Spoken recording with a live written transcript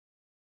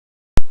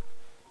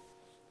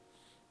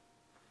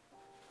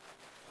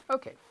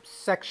Okay,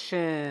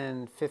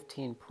 section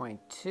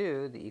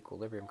 15.2, the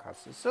equilibrium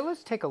constant. So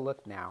let's take a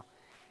look now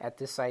at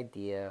this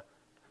idea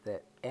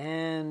that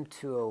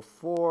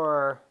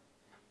N2O4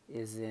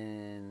 is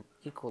in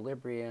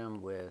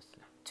equilibrium with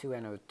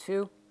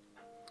 2NO2,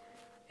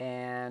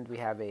 and we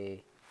have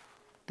the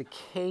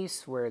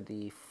case where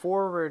the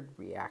forward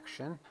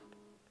reaction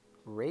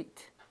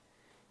rate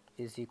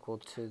is equal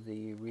to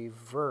the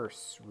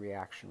reverse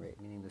reaction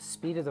rate, meaning the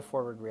speed of the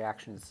forward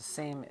reaction is the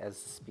same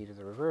as the speed of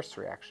the reverse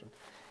reaction.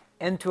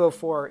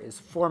 N2O4 is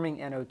forming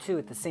NO2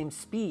 at the same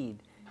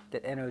speed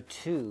that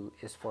NO2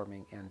 is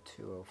forming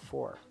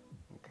N2O4.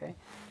 Okay?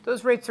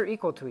 Those rates are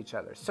equal to each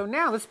other. So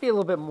now let's be a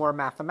little bit more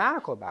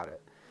mathematical about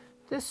it.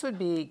 This would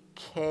be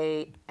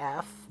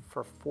Kf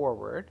for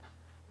forward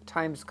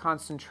times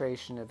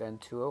concentration of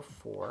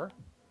N2O4.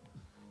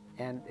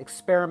 And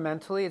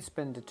experimentally, it's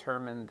been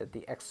determined that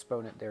the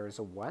exponent there is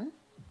a 1.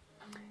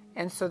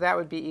 And so that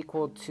would be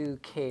equal to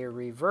K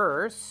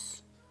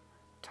reverse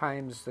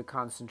times the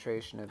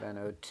concentration of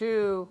NO2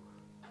 to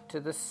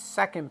the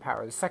second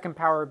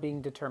power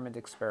being determined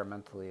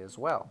experimentally as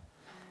well.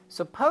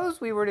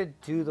 Suppose we were to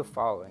do the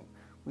following.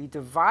 We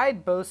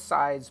divide both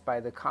sides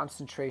by the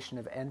concentration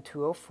of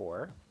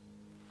N2O4,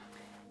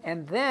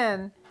 and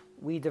then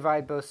we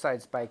divide both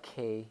sides by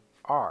Kr,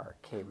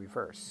 K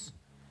reverse.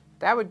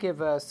 That would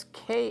give us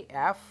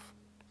Kf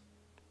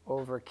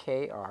over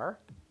Kr,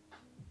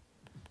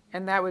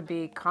 and that would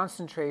be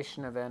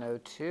concentration of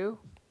NO2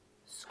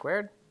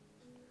 squared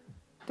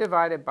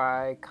divided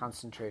by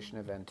concentration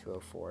of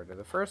N2O4 to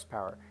the first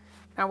power.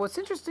 Now, what's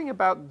interesting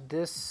about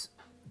this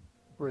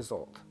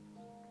result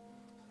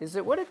is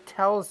that what it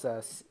tells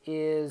us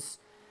is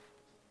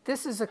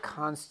this is a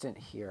constant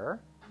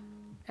here,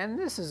 and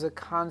this is a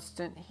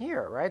constant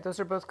here, right? Those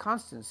are both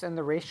constants, and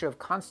the ratio of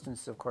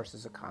constants, of course,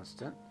 is a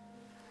constant.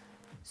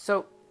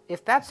 So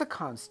if that's a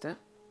constant,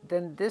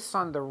 then this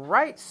on the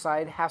right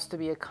side has to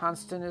be a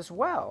constant as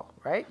well,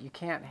 right? You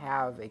can't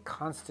have a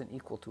constant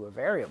equal to a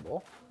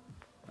variable,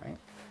 right?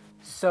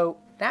 So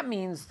that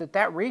means that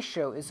that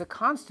ratio is a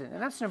constant, and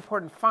that's an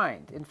important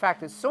find. In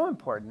fact, it's so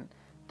important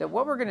that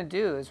what we're going to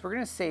do is we're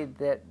going to say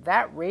that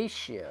that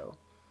ratio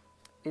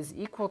is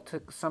equal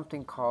to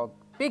something called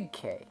big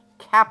K,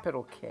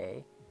 capital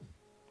K,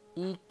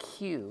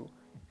 EQ,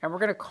 and we're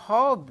going to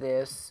call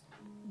this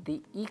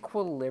the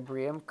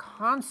equilibrium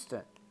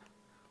constant.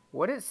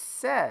 What it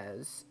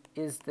says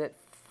is that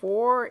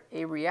for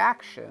a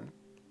reaction,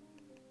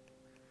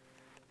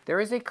 there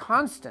is a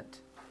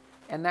constant.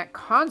 And that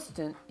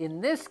constant,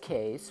 in this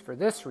case, for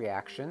this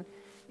reaction,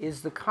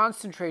 is the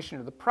concentration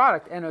of the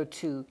product,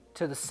 NO2,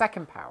 to the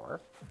second power,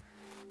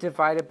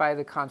 divided by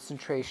the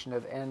concentration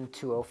of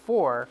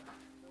N2O4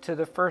 to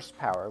the first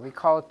power. We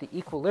call it the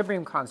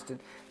equilibrium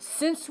constant.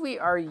 Since we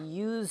are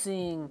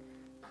using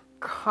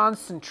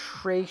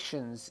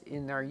concentrations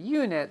in our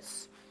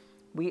units,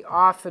 we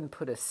often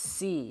put a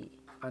C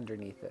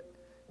underneath it.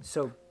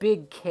 So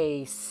big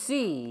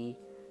KC,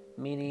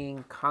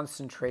 meaning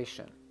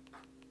concentration.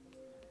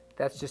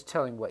 That's just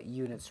telling what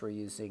units we're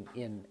using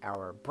in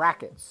our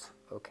brackets,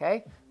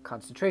 okay?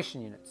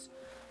 Concentration units.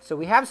 So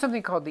we have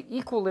something called the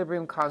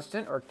equilibrium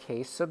constant, or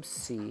K sub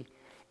C,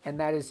 and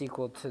that is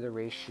equal to the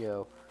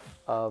ratio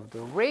of the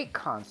rate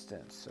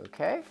constants,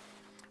 okay?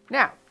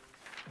 Now,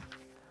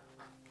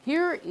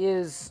 here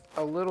is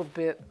a little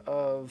bit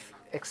of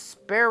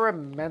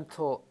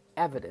experimental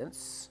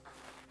evidence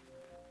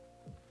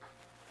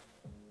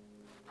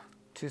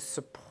to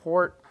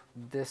support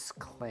this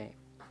claim.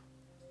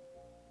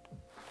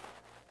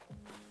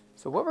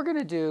 So what we're going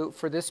to do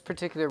for this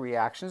particular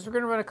reaction is we're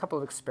going to run a couple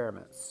of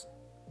experiments.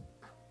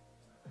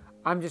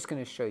 I'm just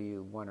going to show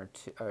you one or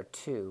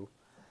two.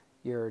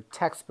 Your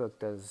textbook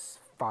does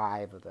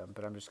 5 of them,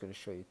 but I'm just going to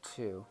show you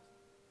 2.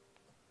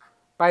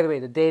 By the way,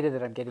 the data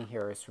that I'm getting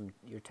here is from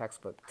your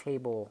textbook,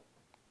 table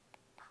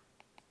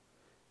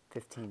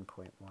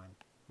 15.1.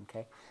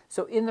 Okay?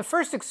 So in the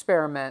first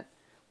experiment,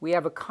 we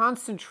have a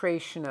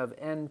concentration of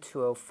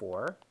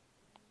N2O4.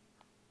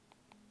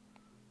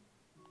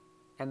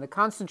 And the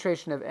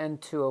concentration of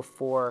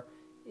N2O4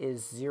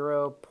 is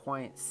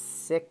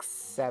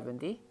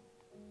 0.670.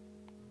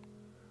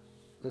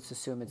 Let's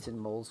assume it's in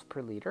moles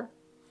per liter.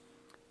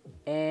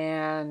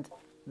 And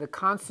the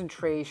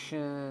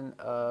concentration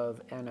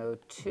of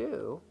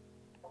NO2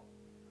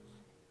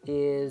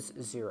 is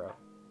 0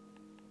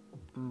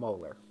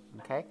 molar.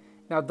 Okay?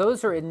 Now,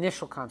 those are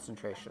initial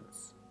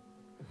concentrations.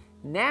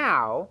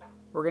 Now,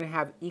 we're going to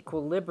have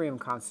equilibrium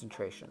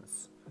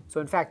concentrations. So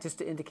in fact, just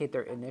to indicate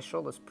their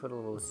initial, let's put a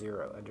little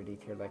 0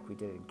 underneath here like we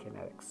did in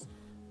kinetics.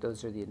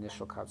 Those are the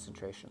initial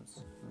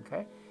concentrations,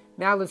 okay?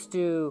 Now let's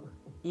do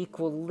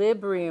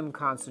equilibrium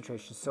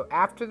concentrations. So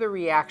after the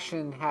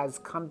reaction has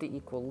come to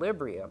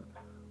equilibrium,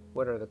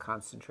 what are the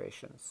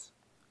concentrations?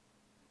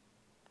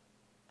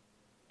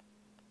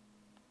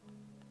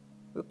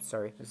 Oops,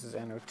 sorry, this is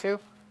NO2.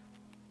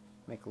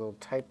 Make a little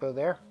typo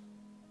there.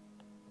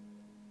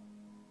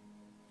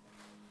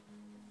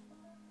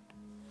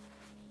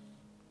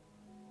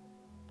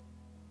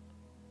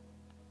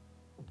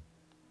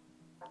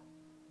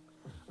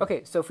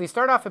 Okay, so if we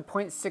start off at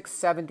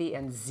 0.670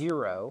 and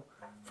 0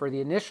 for the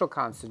initial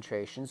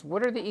concentrations,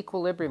 what are the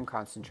equilibrium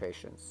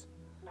concentrations?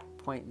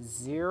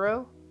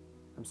 0.0,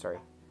 I'm sorry,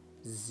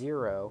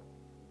 0,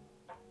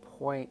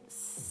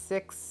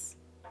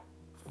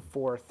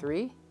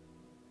 0.643,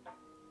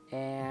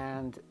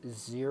 and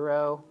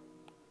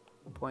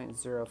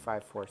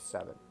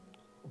 0.0547.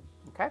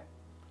 Okay?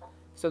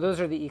 So those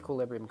are the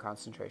equilibrium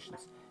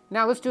concentrations.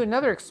 Now let's do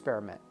another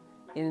experiment.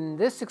 In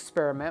this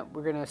experiment,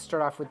 we're going to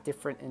start off with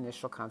different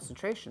initial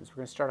concentrations. We're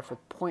going to start off with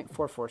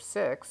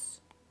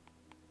 0.446,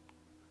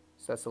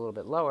 so that's a little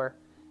bit lower,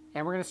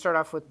 and we're going to start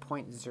off with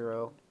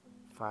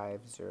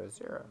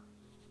 0.0500.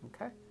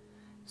 Okay?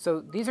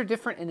 So these are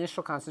different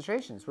initial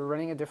concentrations. We're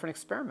running a different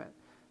experiment.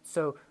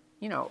 So,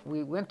 you know,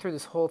 we went through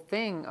this whole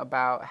thing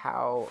about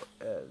how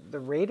the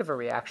rate of a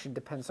reaction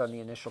depends on the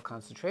initial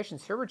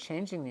concentrations. Here we're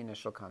changing the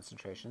initial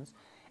concentrations.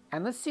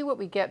 And let's see what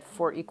we get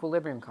for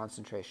equilibrium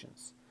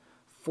concentrations.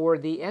 For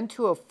the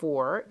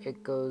N2O4,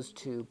 it goes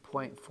to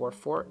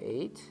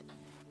 0.448.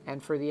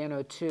 And for the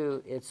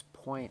NO2, it's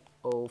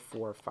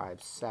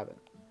 0.0457.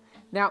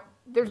 Now,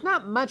 there's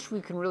not much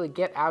we can really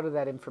get out of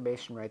that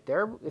information right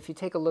there. If you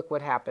take a look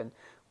what happened,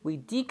 we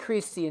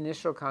decreased the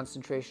initial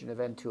concentration of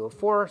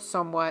N2O4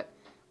 somewhat.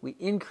 We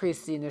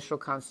increased the initial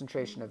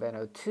concentration of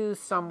NO2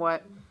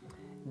 somewhat.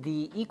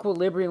 The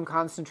equilibrium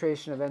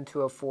concentration of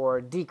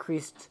N2O4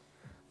 decreased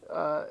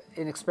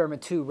in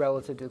experiment 2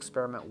 relative to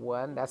experiment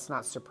 1. That's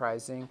not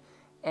surprising.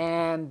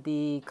 And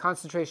the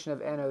concentration of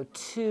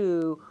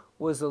NO2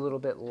 was a little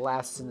bit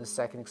less in the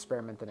second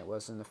experiment than it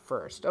was in the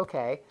first.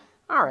 Okay,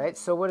 all right,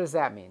 so what does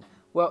that mean?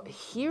 Well,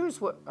 here's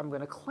what I'm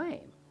going to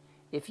claim.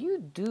 If you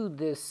do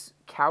this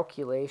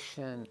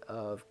calculation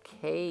of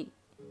Kc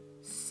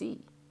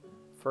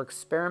for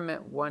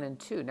experiment 1 and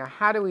 2, now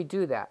how do we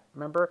do that?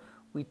 Remember,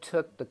 we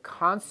took the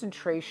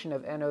concentration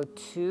of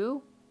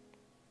NO2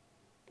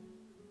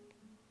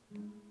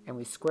 and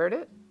we squared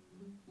it,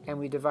 and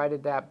we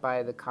divided that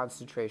by the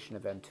concentration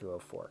of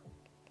N2O4.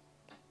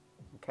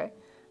 Okay?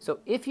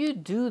 So if you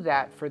do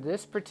that for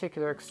this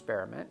particular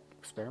experiment,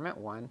 experiment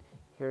 1,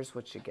 here's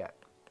what you get.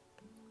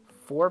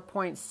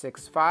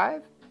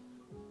 4.65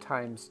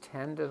 times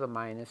 10 to the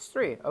minus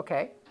 3.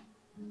 Okay,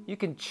 you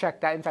can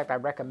check that. In fact, I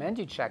recommend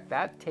you check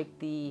that. Take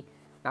the,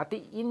 not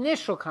the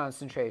initial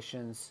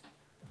concentrations,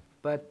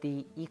 but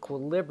the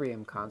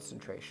equilibrium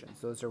concentrations.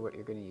 Those are what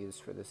you're going to use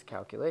for this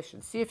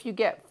calculation. See if you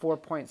get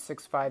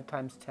 4.65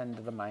 times 10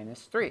 to the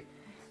minus 3.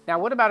 Now,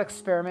 what about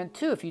experiment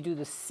 2? If you do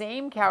the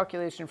same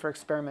calculation for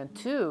experiment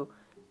 2,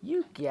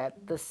 you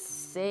get the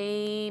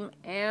same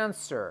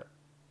answer.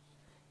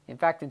 In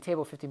fact, in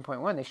table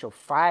 15.1, they show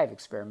 5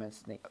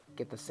 experiments, and they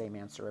get the same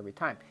answer every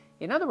time.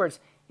 In other words,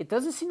 it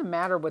doesn't seem to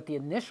matter what the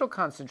initial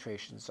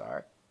concentrations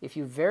are. If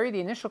you vary the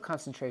initial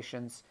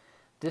concentrations,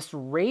 this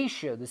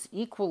ratio, this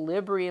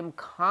equilibrium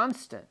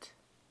constant,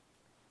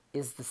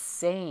 is the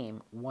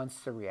same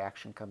once the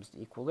reaction comes to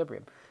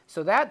equilibrium.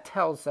 So that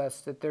tells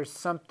us that there's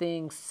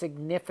something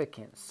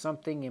significant,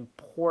 something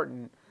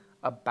important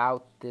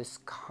about this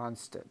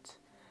constant.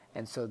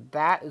 And so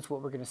that is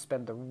what we're going to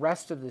spend the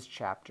rest of this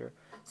chapter,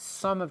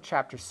 some of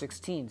chapter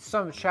 16,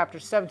 some of chapter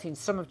 17,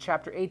 some of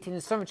chapter 18,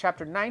 and some of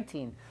chapter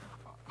 19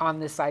 on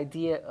this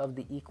idea of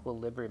the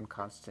equilibrium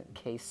constant,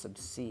 K sub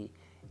C.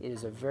 It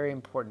is a very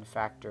important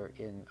factor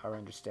in our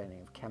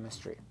understanding of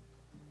chemistry.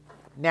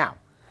 Now,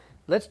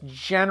 let's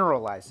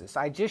generalize this.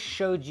 I just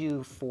showed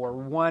you for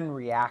one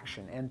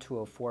reaction,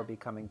 N2O4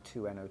 becoming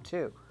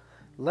 2NO2.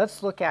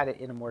 Let's look at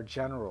it in a more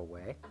general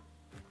way.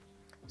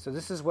 So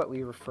this is what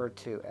we refer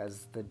to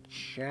as the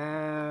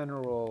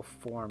general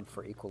form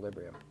for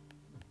equilibrium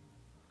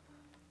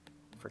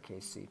for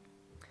Kc.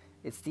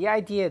 It's the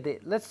idea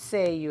that, let's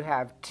say you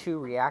have two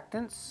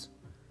reactants,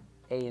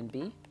 A and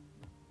B,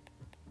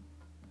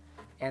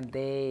 and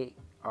they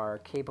are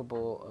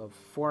capable of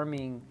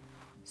forming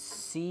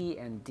C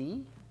and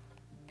D,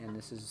 and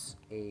this is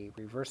a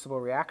reversible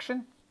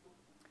reaction.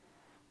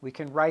 We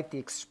can write the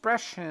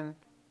expression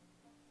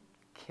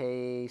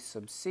K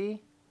sub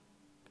C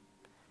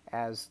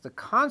as the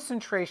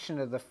concentration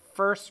of the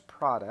first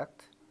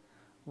product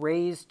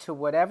raised to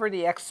whatever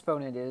the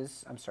exponent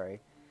is,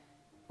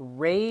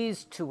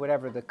 raised to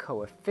whatever the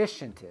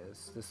coefficient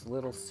is, this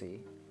little c,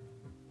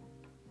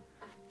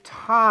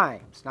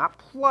 times, not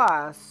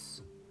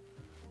plus,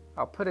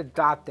 I'll put a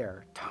dot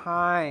there,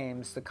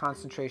 times the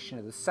concentration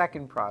of the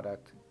second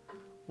product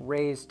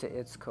raised to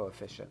its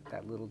coefficient.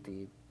 That little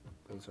d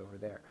goes over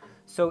there.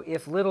 So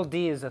if little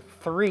d is a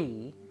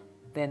 3,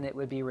 then it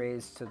would be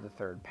raised to the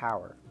third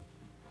power,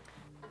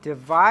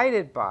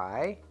 divided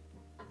by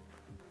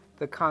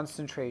the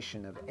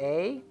concentration of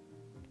A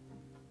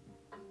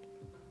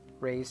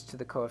raised to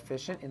the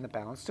coefficient in the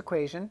balanced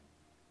equation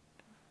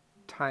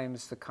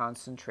times the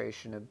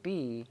concentration of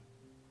B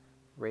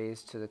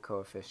raised to the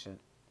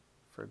coefficient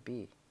for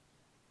B.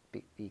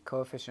 The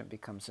coefficient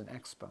becomes an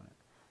exponent.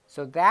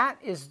 So that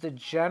is the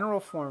general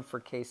form for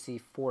Kc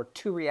for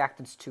 2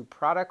 reactants, 2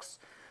 products.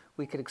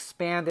 We could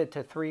expand it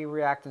to 3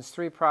 reactants,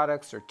 3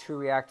 products, or 2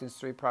 reactants,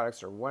 3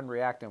 products, or 1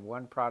 reactant,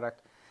 1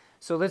 product.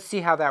 So let's see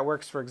how that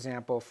works, for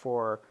example,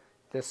 for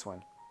this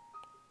one.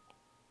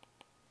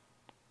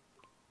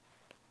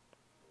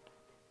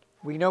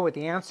 We know what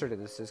the answer to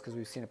this is because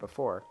we've seen it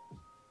before.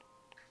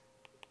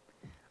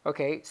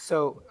 Okay,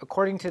 so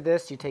according to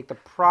this, you take the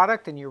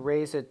product and you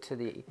raise it to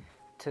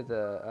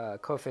the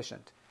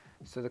coefficient.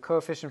 So the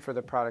coefficient for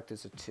the product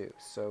is a 2.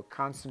 So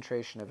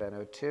concentration of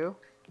NO2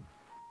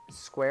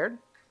 squared.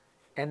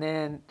 And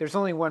then there's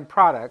only one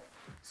product,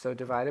 so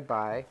divided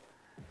by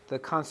the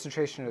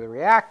concentration of the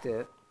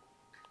reactant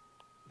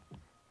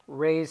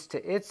raised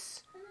to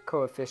its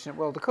coefficient.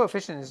 Well, the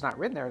coefficient is not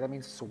written there. That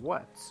means it's a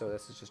 1. So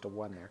this is just a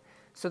 1 there.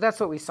 So that's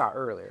what we saw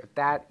earlier.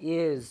 That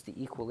is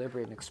the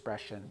equilibrium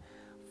expression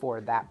for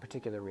that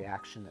particular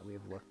reaction that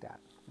we've looked at.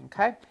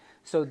 Okay?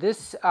 So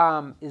this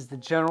is the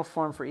general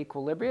form for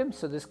equilibrium.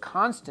 So this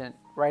constant,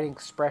 writing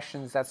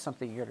expressions, that's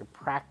something you're going to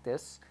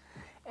practice.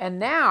 And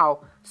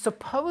now,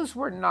 suppose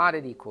we're not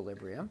at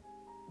equilibrium.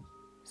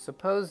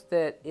 Suppose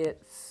that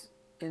it's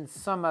in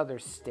some other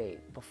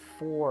state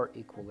before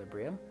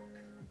equilibrium.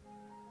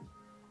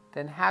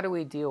 Then how do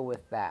we deal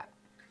with that?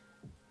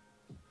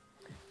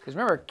 Because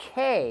remember,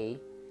 K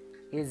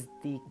is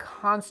the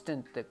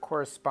constant that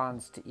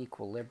corresponds to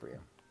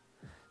equilibrium.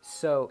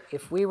 So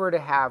if we were to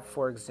have,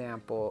 for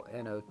example,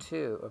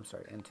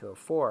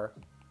 N2O4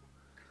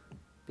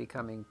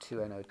 becoming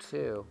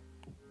 2NO2,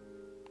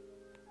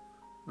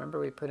 remember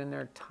we put in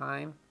there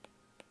time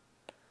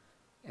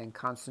and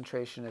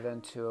concentration of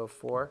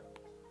N2O4?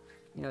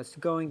 You know, it's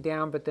going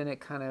down, but then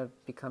it kind of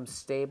becomes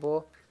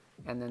stable.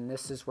 And then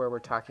this is where we're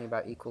talking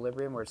about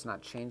equilibrium, where it's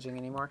not changing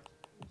anymore.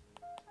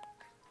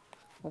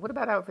 Well, what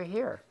about over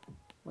here?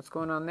 What's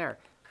going on there?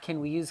 Can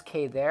we use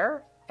K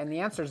there? And the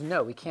answer is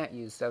no, we can't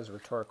use, that was a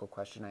rhetorical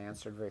question I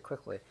answered very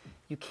quickly.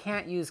 You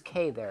can't use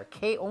K there.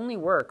 K only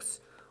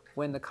works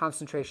when the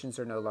concentrations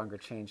are no longer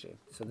changing.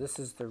 So this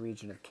is the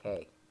region of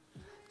K.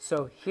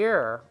 So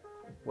here,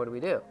 what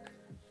do?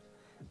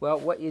 Well,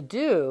 what you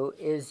do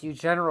is you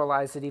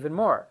generalize it even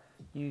more.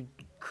 You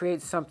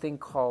create something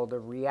called a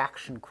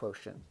reaction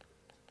quotient.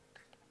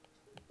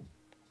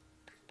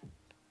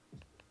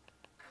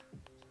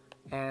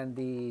 And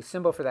the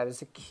symbol for that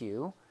is a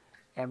Q.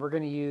 And we're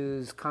going to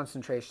use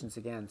concentrations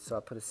again, so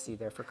I'll put a C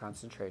there for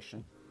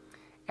concentration.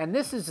 And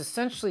this is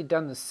essentially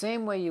done the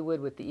same way you would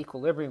with the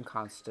equilibrium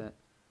constant,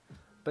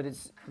 but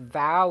it's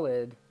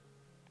valid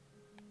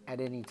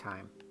at any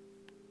time.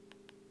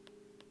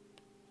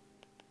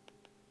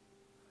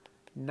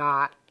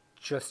 Not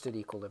just at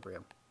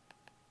equilibrium.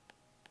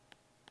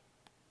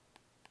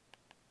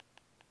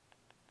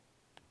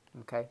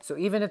 Okay, so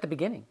even at the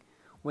beginning,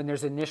 when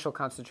there's initial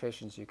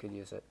concentrations, you could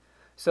use it.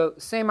 So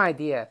same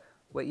idea.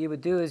 What you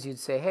would do is you'd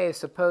say, hey,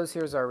 suppose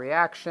here's our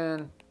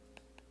reaction.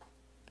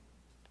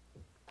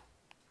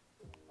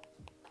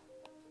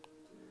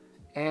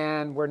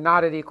 And we're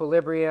not at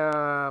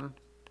equilibrium.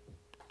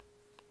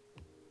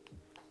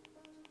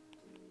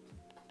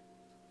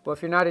 Well,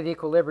 if you're not at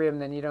equilibrium,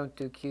 then you don't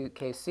do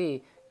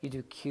Kc, you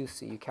do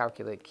Qc, you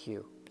calculate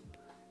Q.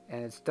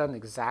 And it's done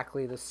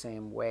exactly the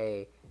same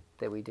way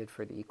that we did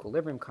for the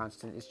equilibrium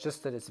constant. It's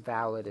just that it's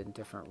valid in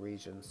different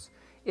regions.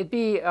 It'd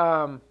be...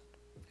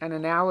 an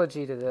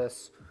analogy to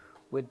this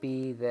would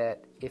be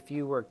that if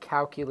you were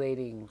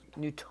calculating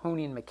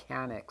Newtonian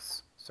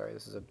mechanics, sorry,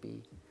 this is a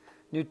B,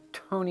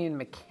 Newtonian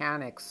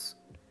mechanics,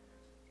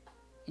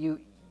 you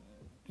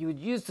would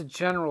use the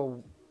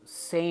general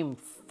same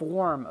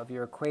form of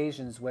your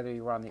equations, whether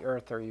you were on the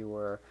Earth or you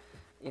were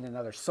in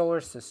another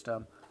solar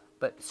system,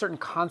 but certain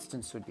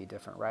constants would be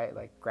different, right?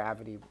 Like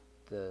gravity,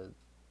 the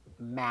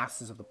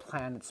masses of the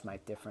planets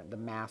might be different, the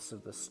mass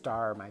of the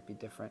star might be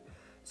different.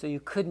 So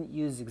you couldn't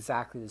use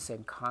exactly the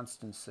same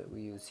constants that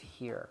we use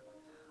here,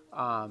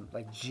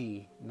 like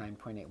G,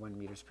 9.81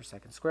 meters per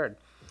second squared.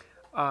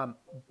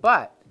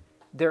 But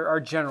there are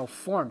general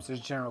forms, there's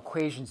general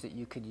equations that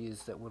you could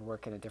use that would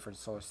work in a different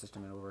solar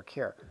system and would work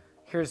here.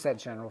 Here's that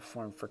general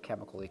form for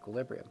chemical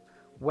equilibrium.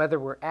 Whether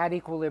we're at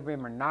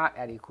equilibrium or not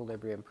at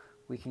equilibrium,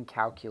 we can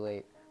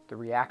calculate the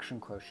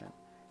reaction quotient.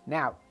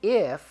 Now,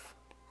 if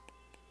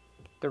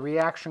the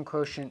reaction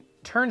quotient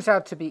turns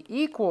out to be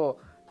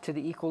equal to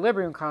the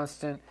equilibrium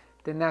constant,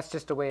 then that's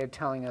just a way of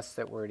telling us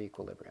that we're at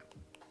equilibrium.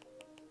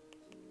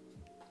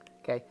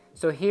 Okay,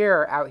 so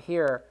here, out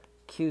here,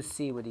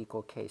 QC would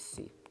equal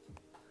KC.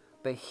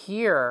 But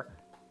here,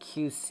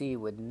 QC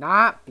would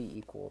not be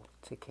equal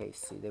to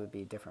KC. There would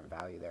be a different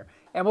value there.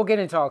 And we'll get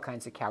into all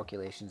kinds of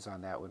calculations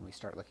on that when we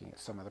start looking at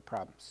some of the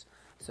problems.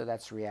 So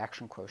that's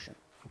reaction quotient.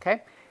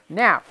 Okay,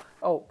 now,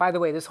 oh, by the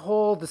way, this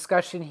whole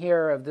discussion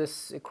here of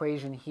this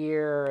equation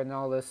here and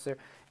all this,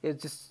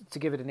 it's just to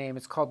give it a name,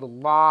 it's called the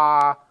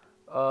law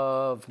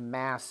of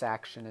mass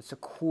action. It's a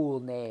cool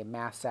name,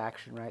 mass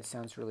action, right?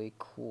 Sounds really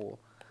cool.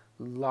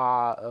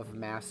 Law of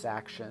mass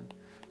action.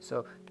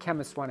 So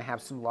chemists want to have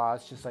some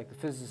laws just like the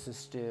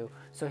physicists do.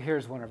 So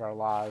here's one of our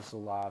laws, the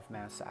law of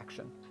mass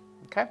action.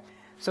 Okay,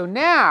 so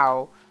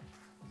now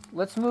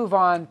let's move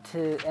on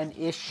to an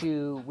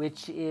issue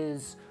which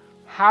is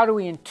how do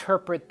we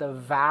interpret the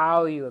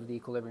value of the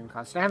equilibrium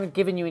constant? I haven't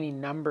given you any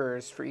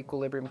numbers for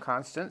equilibrium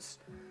constants,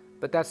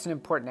 but that's an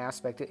important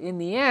aspect. In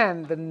the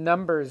end, the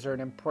numbers are an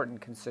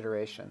important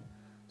consideration.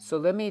 So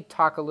let me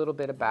talk a little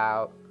bit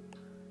about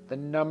the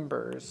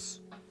numbers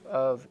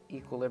of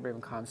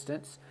equilibrium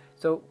constants.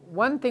 So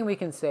one thing we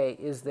can say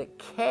is that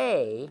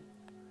K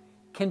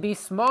can be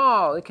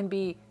small. It can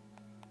be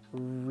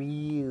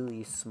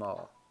really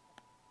small.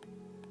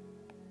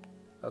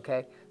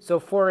 Okay? So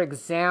for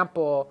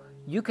example,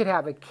 you could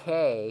have a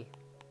K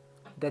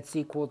that's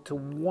equal to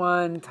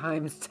 1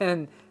 times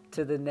 10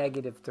 to the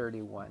negative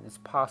 31. It's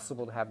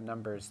possible to have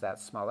numbers that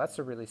small. That's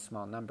a really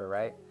small number,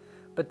 right?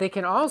 But they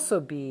can also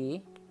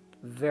be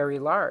very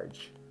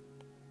large.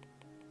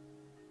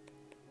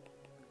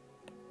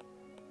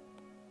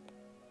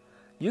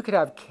 You could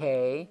have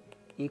K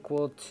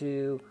equal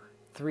to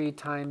 3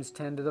 times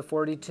 10 to the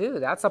 42.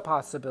 That's a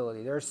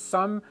possibility. There are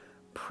some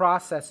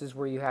processes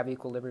where you have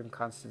equilibrium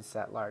constants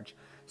that large.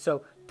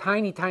 So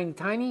tiny, tiny,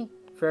 tiny,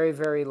 very,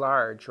 very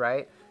large,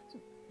 right?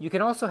 You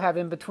can also have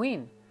in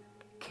between.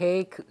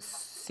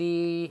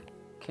 KC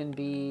can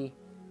be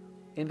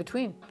in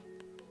between.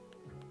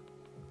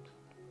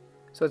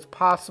 So it's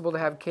possible to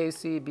have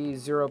KC be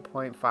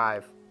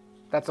 0.5.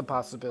 That's a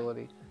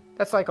possibility.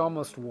 That's like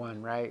almost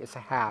 1, right? It's a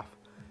half.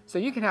 So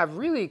you can have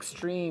really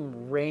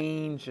extreme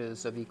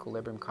ranges of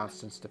equilibrium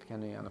constants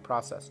depending on the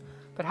process.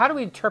 But how do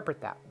we interpret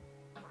that?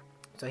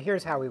 So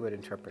here's how we would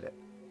interpret it.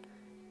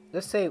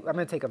 Let's say I'm going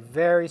to take a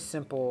very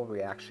simple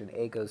reaction,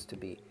 A goes to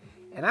B.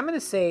 And I'm going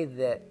to say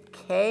that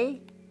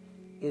K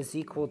is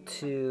equal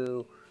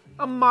to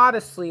a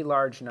modestly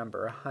large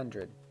number,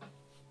 100.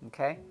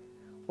 Okay?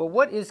 Well,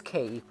 what is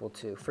K equal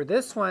to? For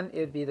this one, it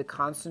would be the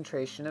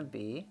concentration of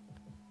B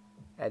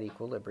at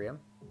equilibrium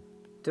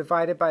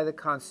divided by the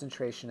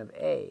concentration of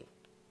A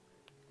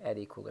at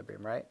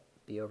equilibrium, right?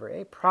 B over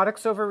A.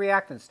 Products over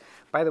reactants.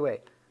 By the way,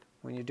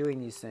 when you're doing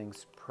these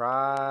things,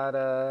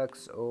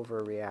 products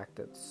over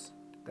reactants.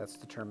 That's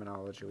the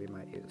terminology we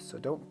might use. So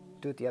don't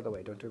do it the other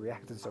way. Don't do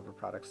reactants over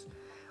products.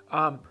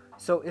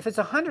 So if it's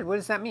 100, what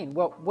does that mean?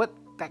 Well, what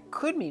that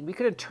could mean, we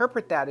could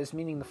interpret that as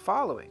meaning the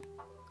following.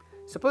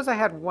 Suppose I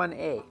had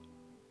 1A.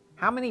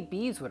 How many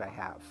B's would I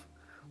have?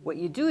 What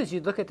you do is you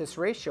look at this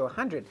ratio,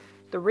 100.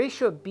 The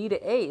ratio of B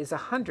to A is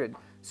 100.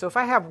 So if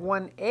I have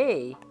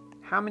 1A,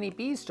 how many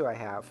B's do I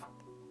have?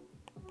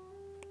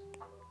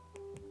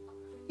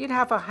 You'd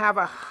have to have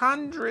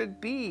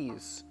 100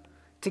 B's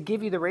to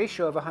give you the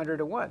ratio of 100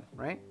 to 1,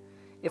 right?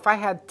 If I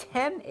had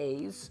 10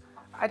 A's,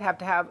 I'd have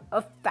to have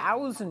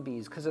 1,000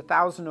 B's because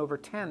 1,000 over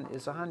 10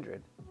 is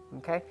 100,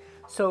 okay?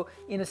 So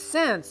in a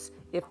sense,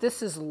 if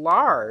this is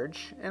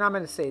large, and I'm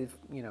going to say,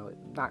 you know,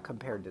 not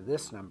compared to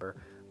this number,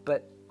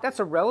 but that's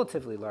a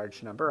relatively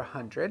large number,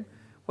 100.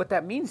 What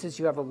that means is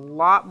you have a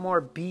lot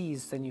more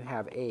B's than you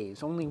have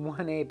A's. Only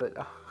 1 A, but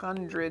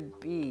 100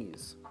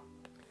 B's.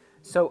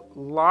 So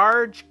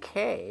large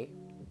K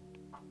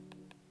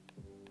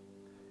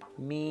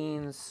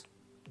means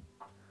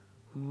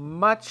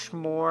much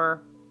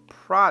more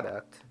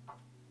product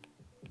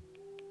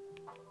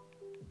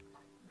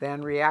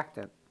than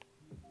reactant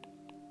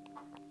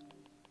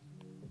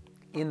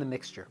in the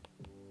mixture.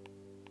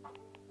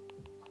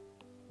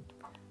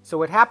 So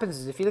what happens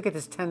is if you look at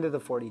this 10 to the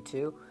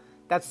 42,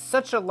 that's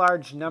such a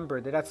large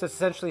number that that's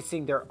essentially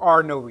saying there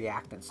are no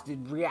reactants.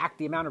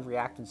 The amount of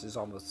reactants is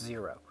almost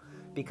 0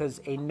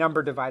 because a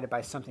number divided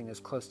by something that's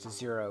close to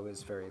 0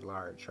 is very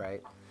large,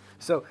 right?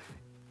 So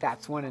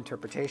that's one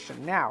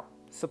interpretation. Now,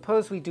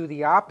 suppose we do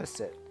the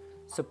opposite.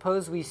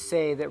 Suppose we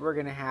say that we're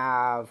going to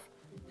have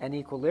an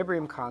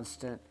equilibrium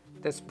constant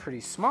that's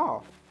pretty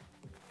small.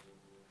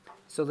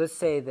 So let's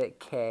say that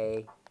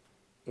K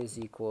is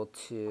equal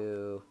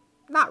to,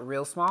 not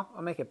real small,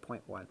 I'll make it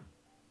 0.1.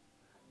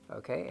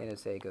 Okay, and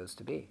as A goes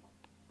to B.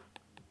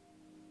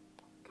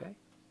 Okay.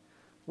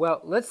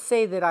 Well, let's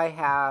say that I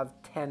have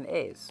 10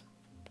 A's.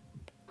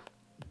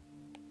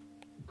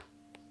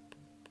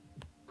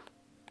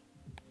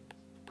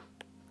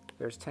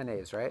 There's 10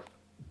 A's, right?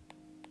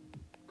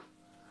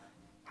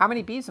 How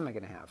many B's am I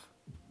going to have?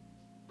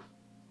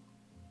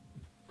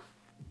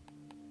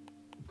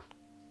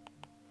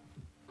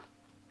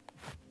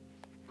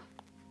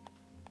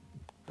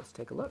 Let's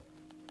take a look.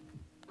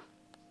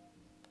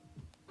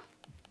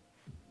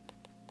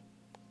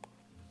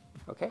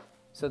 Okay,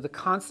 so the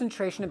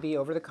concentration of B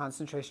over the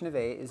concentration of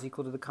A is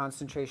equal to the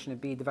concentration of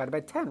B divided by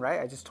 10,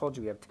 right? I just told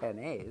you we have 10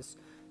 A's,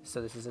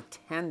 so this is a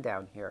 10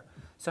 down here.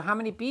 So how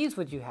many B's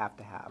would you have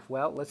to have?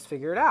 Well, let's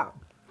figure it out.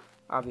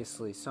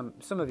 Obviously, some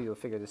of you will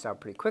figure this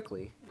out pretty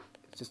quickly.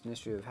 It's just an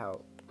issue of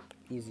how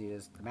easy it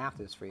is, the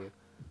math is for you.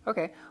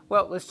 Okay,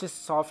 well, let's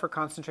just solve for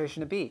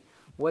concentration of B.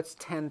 What's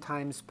 10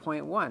 times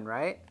 0.1,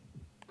 right?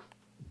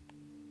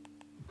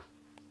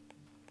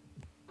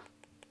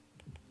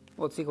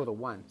 Well, it's equal to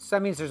 1. So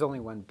that means there's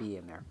only 1 B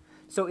in there.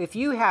 So if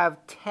you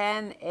have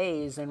 10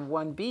 A's and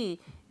 1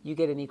 B, you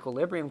get an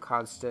equilibrium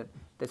constant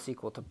that's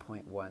equal to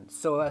 0.1.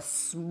 So a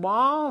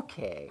small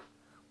k,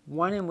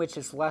 one in which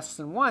is less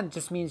than 1,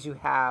 just means you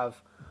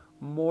have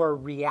more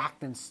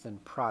reactants than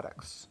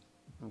products.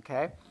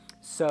 Okay?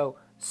 So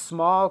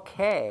small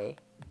k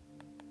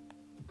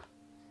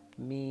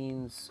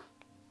means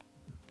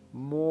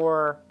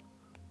more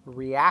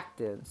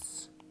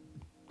reactants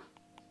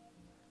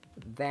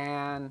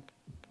than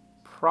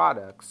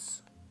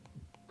products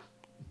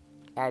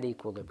at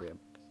equilibrium.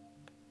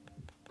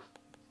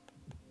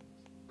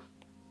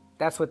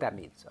 That's what that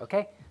means,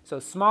 okay? So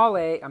small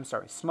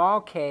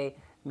k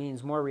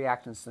means more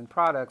reactants than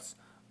products.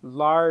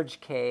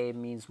 Large K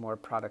means more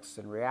products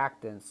than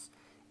reactants.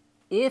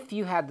 If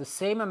you had the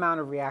same amount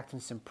of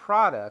reactants and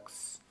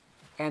products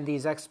and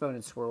these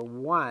exponents were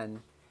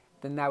 1,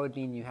 then that would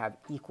mean you have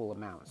equal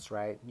amounts,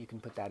 right? You can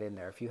put that in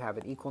there. If you have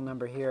an equal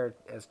number here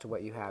as to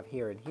what you have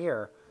here and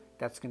here,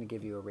 that's going to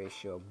give you a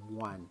ratio of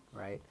 1,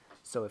 right?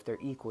 So if they're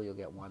equal, you'll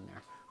get 1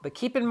 there. But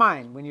keep in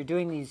mind, when you're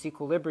doing these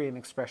equilibrium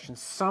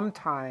expressions,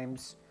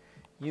 sometimes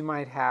you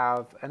might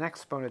have an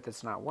exponent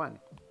that's not 1,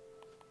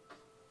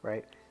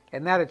 right?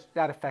 And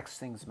that affects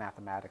things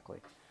mathematically.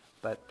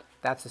 But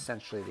that's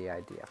essentially the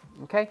idea,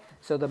 okay?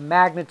 So the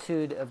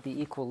magnitude of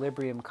the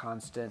equilibrium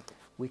constant,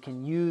 we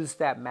can use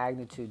that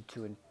magnitude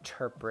to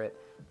interpret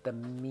the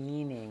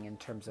meaning in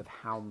terms of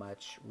how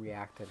much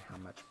reactant, how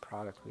much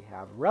product we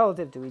have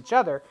relative to each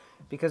other,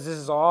 because this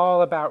is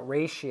all about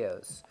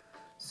ratios.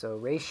 So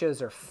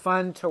ratios are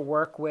fun to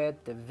work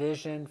with,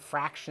 division,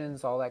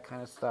 fractions, all that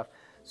kind of stuff.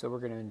 So we're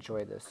going to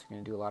enjoy this. We're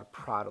going to do a lot of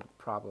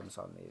problems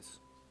on these.